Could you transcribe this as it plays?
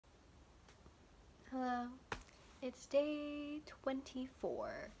Hello, it's day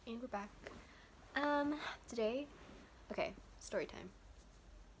 24 and we're back. Today, okay, story time.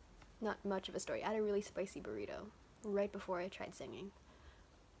 Not much of a story. I had a really spicy burrito right before I tried singing.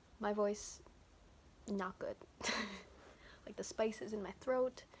 My voice, not good. Like the spices in my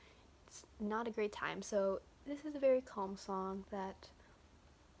throat, it's not a great time. So this is a very calm song that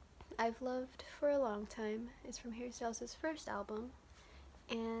I've loved for a long time. It's from Harry Styles' first album,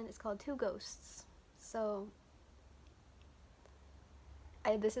 and it's called Two Ghosts. So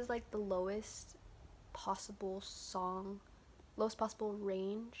this is like the lowest possible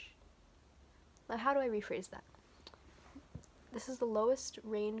range. Now, how do I rephrase that? This is the lowest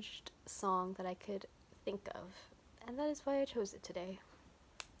ranged song that I could think of, and that is why I chose it today.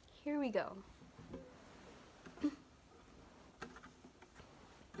 Here we go.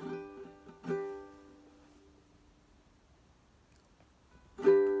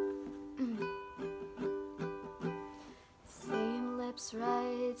 Same lips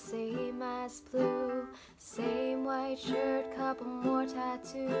right, same eyes blue, same white shirt, couple more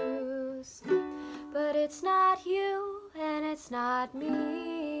tattoos. But it's not you and it's not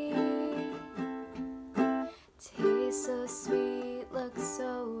me. Tastes so sweet, looks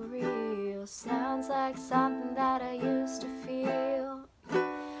so real, sounds like something that I used to feel.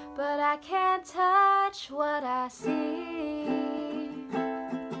 But I can't touch what I see.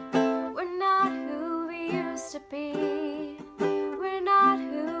 We're not who we used to be. We're not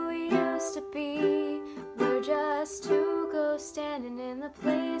who we used to be. We're just two ghosts standing in the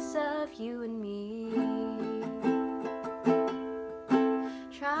place of you and me.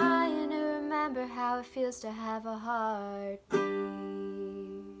 Trying to remember how it feels to have a heartbeat.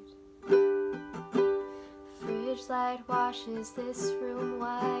 Fridge light washes this room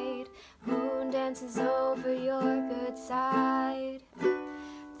white. Moon dances over your good side.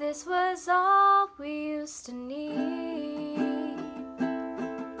 This was all we used to need.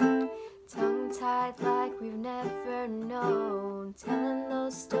 Tongue-tied like we've never known, telling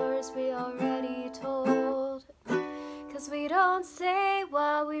those stories we already told. 'Cause we don't say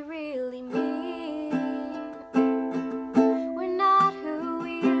what we really mean. We're not who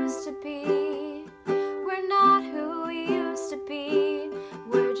we used to be. We're not who we used to be.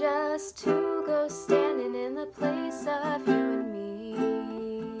 We're just two ghosts standing in the place of you and me.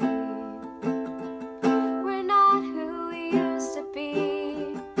 We're not who we used to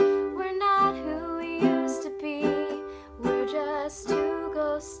be. We're not who we used to be. We're just two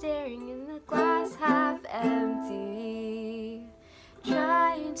ghosts staring in the glass half empty.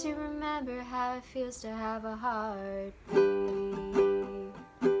 Trying to remember how it feels to have a heartbeat.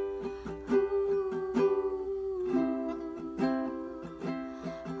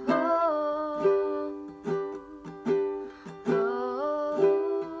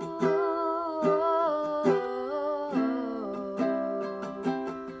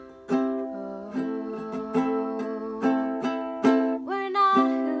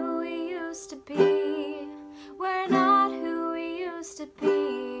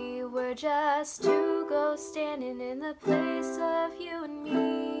 We're just two ghosts standing in the place of you and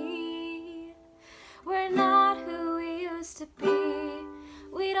me. We're not who we used to be.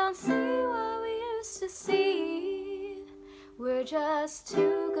 We don't see what we used to see. We're just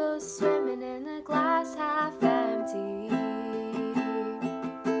two ghosts swimming in a glass half empty.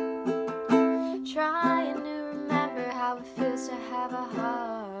 Trying to remember how it feels to have a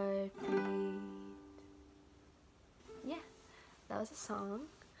heartbeat. Yeah, that was a song.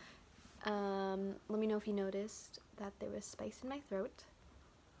 Let me know if you noticed that there was spice in my throat.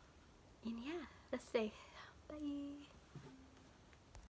 And yeah, that's today. Bye!